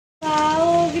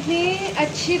कितनी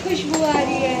अच्छी खुशबू आ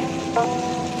रही है।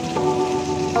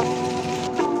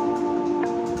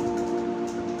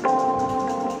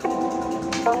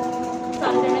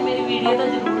 सारे जने मेरी वीडियो तो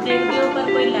जरूर देखते हो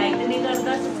पर कोई लाइक नहीं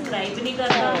करता, सब्सक्राइब नहीं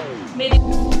करता मेरी।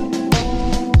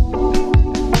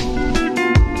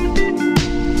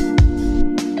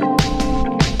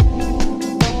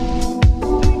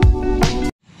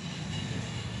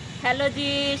 ਹੈਲੋ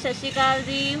ਜੀ, ਸਤਿ ਸ਼੍ਰੀ ਅਕਾਲ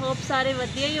ਜੀ। ਹੋਪ ਸਾਰੇ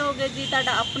ਵਧੀਆ ਹੀ ਹੋਗੇ ਜੀ।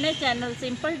 ਤੁਹਾਡਾ ਆਪਣੇ ਚੈਨਲ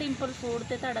ਸਿੰਪਲ ਡਿੰਪਲ ਫੂਡ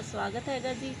ਤੇ ਤੁਹਾਡਾ ਸਵਾਗਤ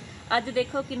ਹੈਗਾ ਜੀ। ਅੱਜ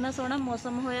ਦੇਖੋ ਕਿੰਨਾ ਸੋਹਣਾ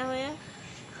ਮੌਸਮ ਹੋਇਆ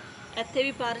ਇੱਥੇ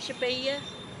ਵੀ ਬਾਰਿਸ਼ ਪਈ ਹੈ।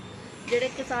 ਜਿਹੜੇ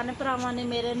ਕਿਸਾਨ ਭਰਾਵਾਂ ਨੇ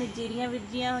ਮੇਰੇ ਨੇ ਜੀਰੀਆਂ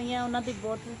ਬੀਜੀਆਂ ਹੋਈਆਂ ਉਹਨਾਂ ਦੀ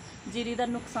ਬਹੁਤ ਜੀਰੀ ਦਾ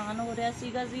ਨੁਕਸਾਨ ਹੋ ਰਿਹਾ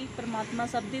ਸੀਗਾ ਜੀ। ਪਰਮਾਤਮਾ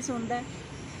ਸਭ ਦੀ ਸੁਣਦਾ,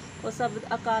 ਉਹ ਸਭ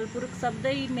ਅਕਾਲ ਪੁਰਖ ਸਭ ਦਾ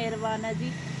ਹੀ ਮਿਹਰਬਾਨ ਹੈ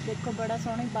ਜੀ। ਦੇਖੋ ਬੜਾ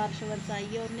ਸੋਹਣੀ ਬਾਰਿਸ਼ ਵਰਸਾਈ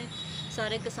ਹੈ ਉਹਨੇ।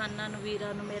 ਸਾਰੇ ਕਿਸਾਨਾਂ ਨੂੰ,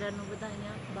 ਵੀਰਾਂ ਨੂੰ, ਮੇਰਿਆਂ ਨੂੰ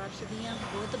ਵਧਾਈਆਂ ਬਾਰਿਸ਼ ਦੀਆਂ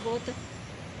ਬਹੁਤ ਬਹੁਤ।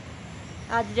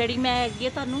 ਅੱਜ ਜਿਹੜੀ ਮੈਂ ਹੈਗੀ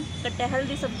ਤੁਹਾਨੂੰ ਕਟਹਲ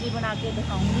ਦੀ ਸਬਜ਼ੀ ਬਣਾ ਕੇ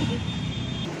ਦਿਖਾਉਂਗੀ ਜੀ।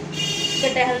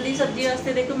 ਕਟਹਲ ਦੀ ਸਬਜ਼ੀ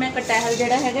ਵਾਸਤੇ ਦੇਖੋ ਮੈਂ ਕਟਹਲ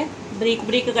ਜਿਹੜਾ ਹੈਗਾ ਬਰੀਕ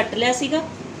ਬਰੀਕ ਕੱਟ ਲਿਆ ਸੀਗਾ।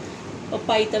 ਉਹ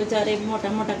ਭਾਈ ਤਾਂ ਵਿਚਾਰੇ ਮੋਟਾ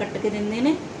ਮੋਟਾ ਕੱਟ ਕੇ ਦਿੰਦੇ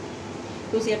ਨੇ,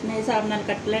 ਤੁਸੀਂ ਆਪਣੇ ਹਿਸਾਬ ਨਾਲ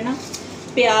ਕੱਟ ਲੈਣਾ।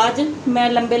 ਪਿਆਜ਼ ਮੈਂ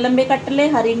ਲੰਬੇ ਲੰਬੇ ਕੱਟ ਲਏ।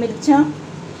 ਹਰੀ ਮਿਰਚਾਂ,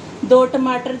 2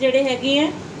 ਟਮਾਟਰ ਜਿਹੜੇ ਹੈਗੇ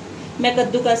ਆ ਮੈਂ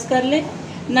ਕੱਦੂਕਸ ਕਰ ਲਏ।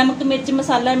 ਨਮਕ ਮਿਰਚ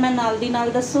ਮਸਾਲਾ ਮੈਂ ਨਾਲ ਦੀ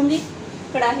ਨਾਲ ਦੱਸੂਗੀ।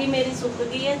 ਕੜਾਹੀ ਮੇਰੀ ਸੁੱਕ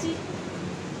ਗਈ ਹੈ ਜੀ।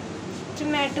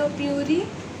 टोमेटो प्यूरी,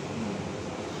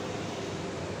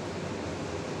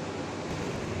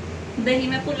 दही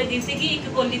मैं भुल गई सी, 1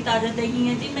 कोली ताज़ा दही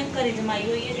है जी, मैं घरे जमाई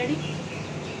हुई है जी।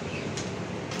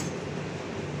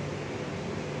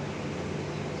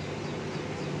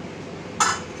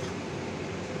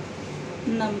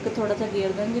 नमक थोड़ा सा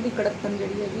गेर देंगे जी, कड़कन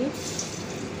जी है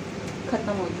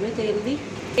खत्म हो जाए तेल दी।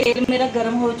 तेल मेरा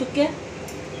गर्म हो चुका है।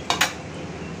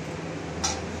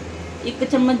 1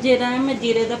 चम्मच जीरा है मैं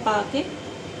जीरे का पा के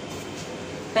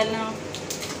पहला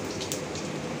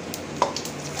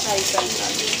फ्राई कर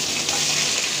ली।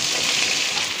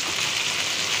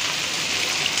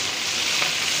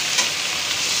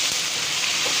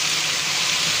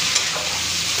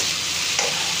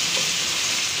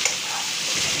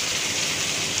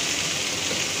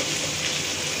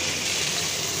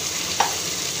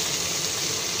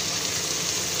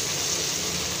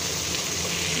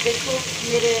 देखो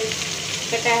मेरे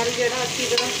कटहल जोड़ा अच्छी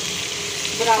तरह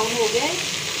ब्राउन हो गया है।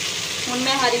 हूँ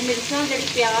मैं हरी मिर्चा जी,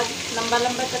 प्याज लंबा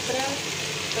लंबा कतरा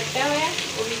कटा हुआ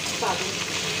वो भी पा दूँ।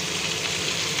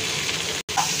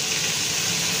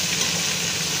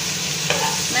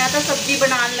 मैं तो सब्जी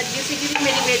बनाने लगी सी कि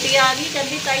मेरी बेटी आ गई,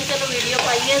 कहती ताई चलो वीडियो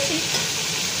पाई असी।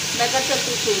 मैं कहा चल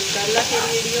तू शूट कर ला फिर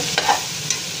वीडियो।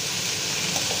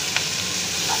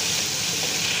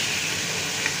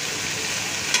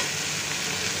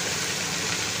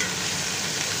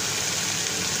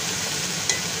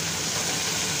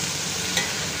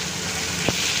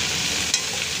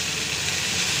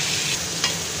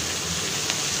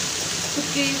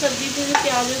 सुक्की सब्जी से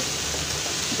प्याज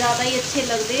ज़्यादा ही अच्छे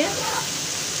लगते हैं,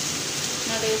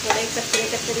 नाले थोड़े कच्चे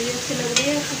कच्चे भी अच्छे लगते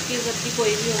हैं। सुक्की सब्जी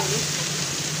कोई भी होगी,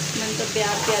 मैंने तो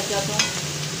प्याज़ा तो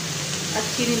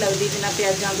अच्छी नहीं लगती बिना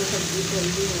प्याज़ों की सब्जी कोई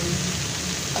भी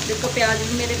हो। देखो प्याज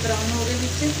भी मेरे ब्राउन हो गए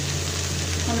बीच।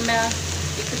 हूँ मैं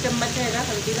 1 चम्मच है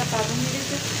हल्दी का पा दूँगी।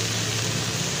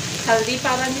 हल्दी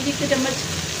पा दूँगी 1 चम्मच।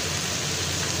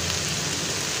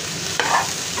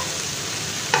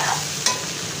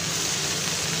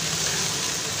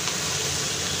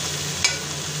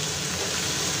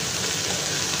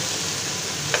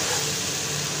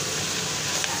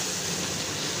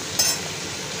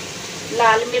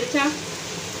 लाल मिर्चा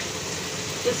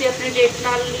तुसी अपने टेस्ट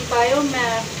नाल नहीं पाओ, मैं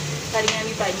हरियां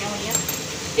भी पाई हुई,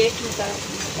 टेस्ट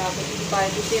मुताबिक भी पाए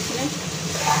तुसी अपने।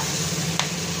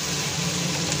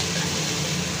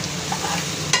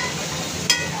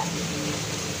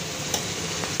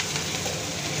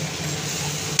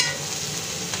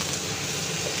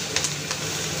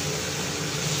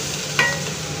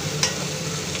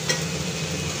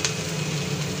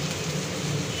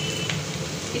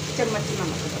 एक चम्मच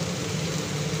नमक दो।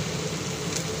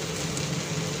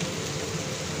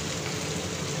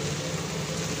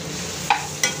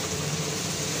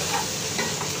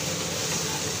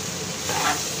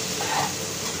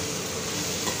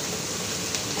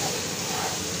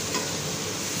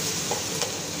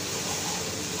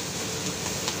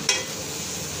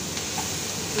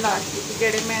 लास्ट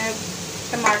जेड़े मैं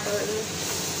टमाटर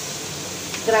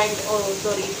ग्राइंड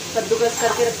सॉरी कद्दूकस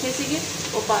करके रखे थे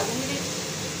वो पा दूँगी।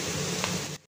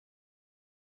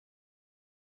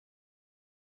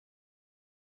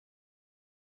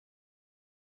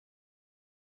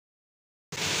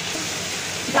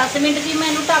 10 मिनट जी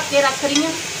मैं ढक के रख रही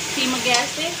हूँ सिम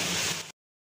गैस पे।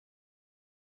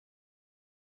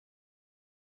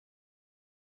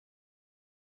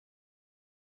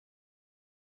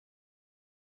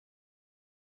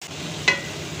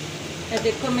 ਇਹ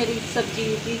ਦੇਖੋ ਮੇਰੀ ਸਬਜ਼ੀ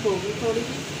ਜੀ ਹੋ ਗਈ ਥੋੜੀ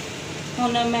ਜੀ।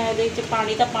 ਹੁਣ ਮੈਂ ਇਹਦੇ ਵਿੱਚ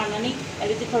ਪਾਣੀ ਤਾਂ ਪਾਣਾ ਨਹੀਂ,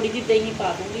 ਇਹਦੇ ਵਿੱਚ ਥੋੜੀ ਜਿਹੀ ਦਹੀਂ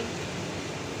ਪਾ ਦੂੰਗੀ।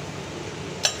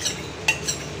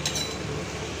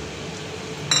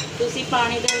 ਤੁਸੀਂ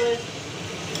ਪਾਣੀ ਦੇ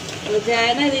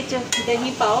ਬਜਾਏ ਨਾ ਇਹਦੇ ਵਿੱਚ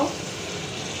दही पाओ,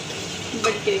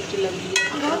 बड़ी टेस्टी लगती है,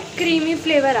 बहुत क्रीमी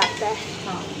फ्लेवर आता है।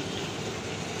 हाँ।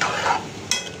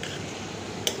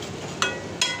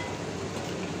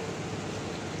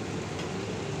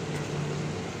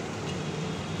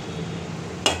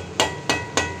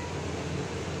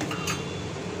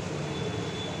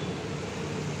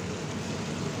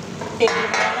 तेल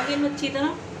लगाएंगे इन्हें अच्छी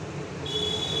तरह।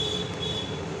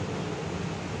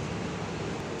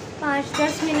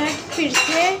 5-10 मिनट फिर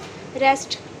से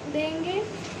रेस्ट देंगे।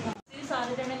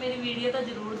 सारे जने मेरी वीडियो तो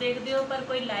जरूर देखते हो, पर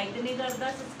कोई लाइक नहीं करता,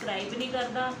 सबसक्राइब नहीं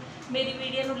करता। मेरी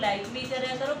वीडियो को लाइक भी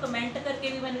करा करो, कमेंट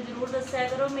करके भी मैंने जरूर दस्या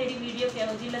करो मेरी वीडियो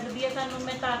किहो जी लगती है थानू,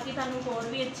 मैं ताकि थानू होर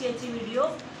भी अच्छी अच्छी वीडियो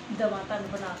दवा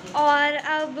थानू बना के। और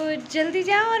अब जल्दी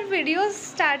जाओ और वीडियो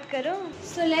स्टार्ट करो।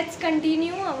 So let's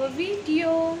continue our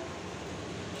video.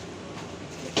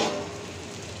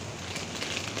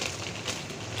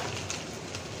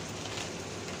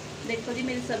 देखो जी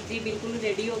मेरी सब्जी बिल्कुल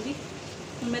रेडी होगी।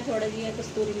 मैं थोड़ा जी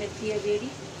कस्तूरी मेथी है जी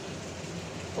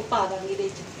वो पा दूँगी इहदे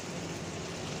च।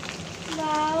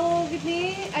 वाओ कितनी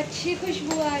अच्छी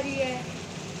खुशबू आ रही है।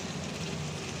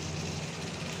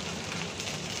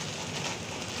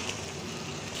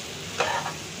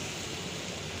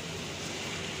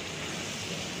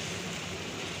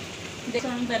 देखो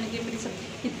बन के मेरी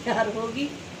सब्जी तैयार होगी,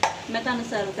 मैं तुहानू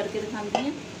सर्व करके दिखाती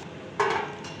हूँ।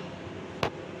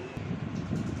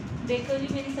 देखो जी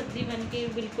मेरी सब्जी बन के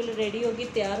बिल्कुल रेडी होगी,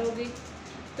 तैयार हो गई।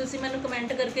 तुसी मैनू कमेंट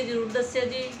करके जरूर दस्या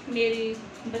जी मेरी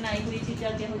बनाई हुई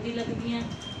चीज़ां किहो जी लगदियां।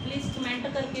 प्लीज़ कमेंट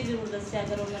करके जरूर दस्या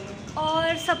करो मैनू, और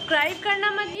सब्सक्राइब करना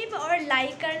मत भूलना और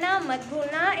लाइक करना मत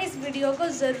भूलना। इस वीडियो को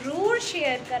ज़रूर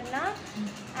शेयर करना।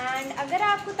 एंड अगर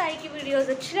आपको ताई की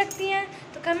वीडियोस अच्छी लगती हैं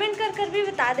तो कमेंट कर भी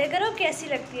बता दे करो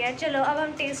कैसी लगती है। चलो अब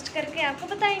हम टेस्ट करके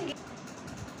आपको बताएंगे।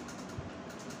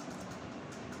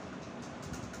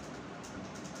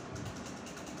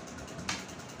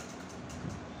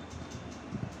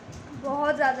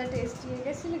 बहुत ज़्यादा टेस्टी है।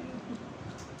 कैसी लगी?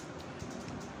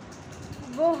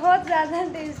 बहुत ज़्यादा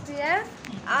टेस्टी है।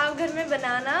 आप घर में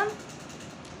बनाना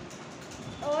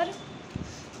और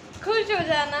खुश हो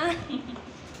जाना।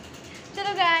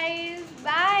 चलो गाइस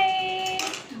बाय।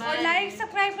 और लाइक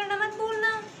सब्सक्राइब करना मत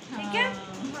भूलना, ठीक है?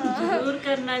 जरूर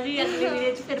करना जी। अगली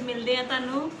वीडियो च फिर मिलते हैं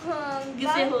तुहानू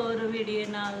किसी होर वीडियो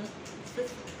नाल।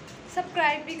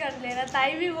 सब्सक्राइब भी कर लेना।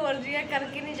 ताई भी बोल रही है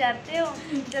करके नहीं जाते हो,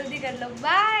 जल्दी कर लो।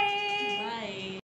 बाय।